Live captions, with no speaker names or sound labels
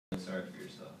sorry for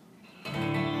yourself.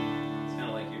 It's kind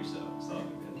of like yourself. It's all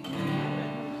good.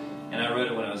 And I wrote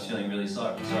it when I was feeling really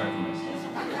sorry for myself.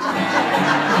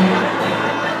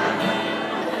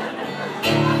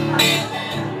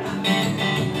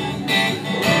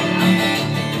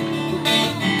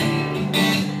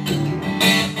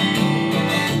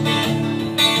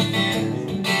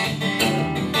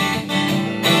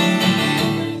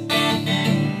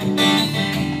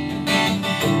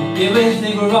 Yeah, we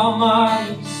think we're all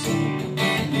martyrs.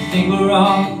 We think we're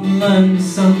all under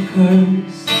some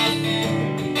curse.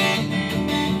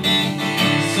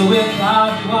 So we plow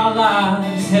through our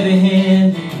lives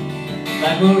heavy-handed,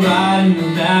 like we're riding the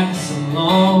back of some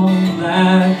long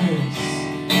black hearse.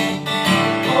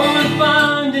 Or we're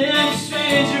finding a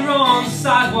stranger on the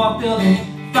sidewalk building,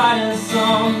 fighting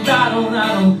some battle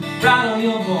that'll rattle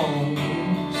your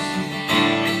bones.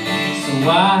 So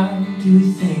why do we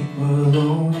think we're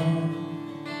alone?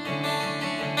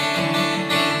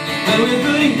 When we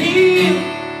could hear,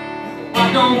 why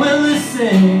don't we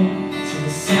listen to the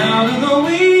sound of the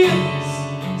wheels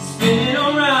spinning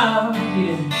around?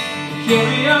 Yeah, we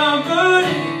carry our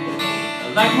burden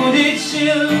like wounded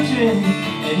children,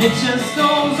 and it just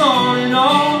goes on and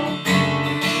on.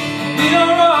 We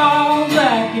are all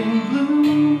black and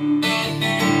blue.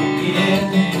 Yeah,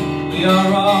 we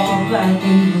are all black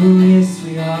and blue. Yes,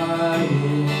 we are.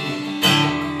 Yeah.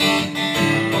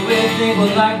 But we think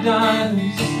we're like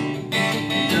diamonds.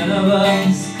 None of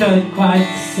us cut quite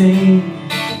the same.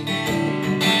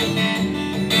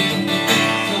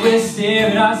 So we stare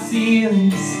at our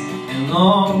ceilings and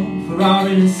long for our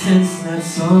innocence, and that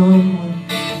someone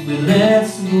we let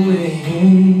slip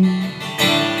away.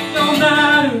 No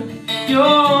matter if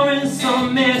you're in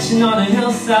some mansion on a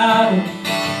hillside, or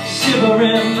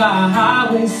shivering by a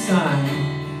highway sign,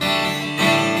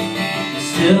 you're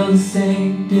still the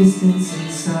same distance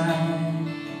inside.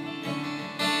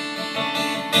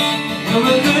 When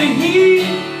we couldn't hear,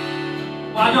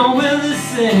 why don't we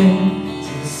listen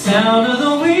to the sound of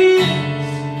the wheels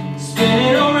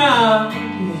spinning around?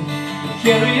 Yeah, we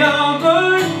carry our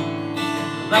burden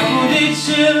like wounded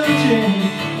children,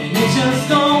 and it just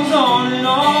goes on and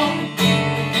on.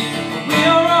 We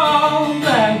are all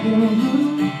black and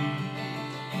blue.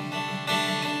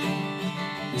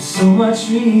 There's so much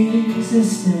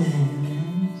resistance.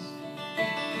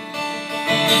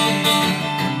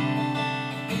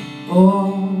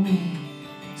 Oh,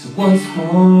 to what's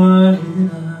born within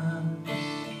us.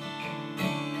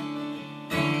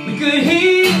 We could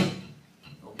hear,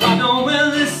 why don't we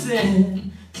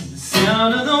listen to the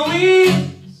sound of the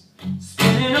wheels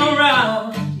spinning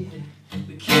around? Yeah,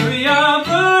 we carry our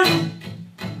burden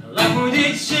like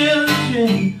wounded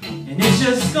children, and it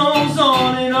just goes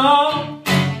on and on.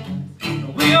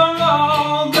 We are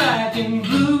all black and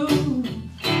blue.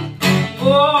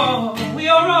 Oh, we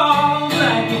are all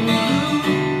black and blue.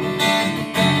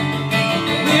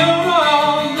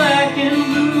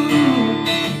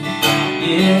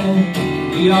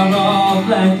 We are all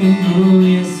black and blue,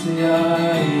 yes we are,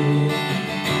 yeah.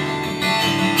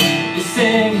 We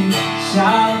sing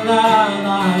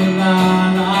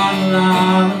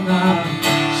sha-la-la-la-la-la-la-la,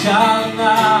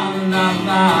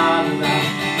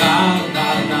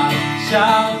 sha-la-la-la-la-la-la-la,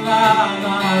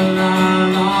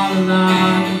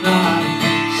 sha-la-la-la-la-la-la-la,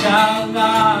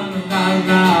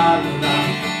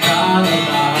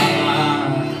 sha-la-la-la-la-la-la-la.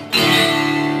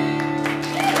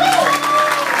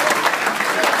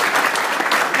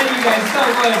 Thank you guys so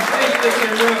much. Thank you for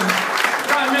your room.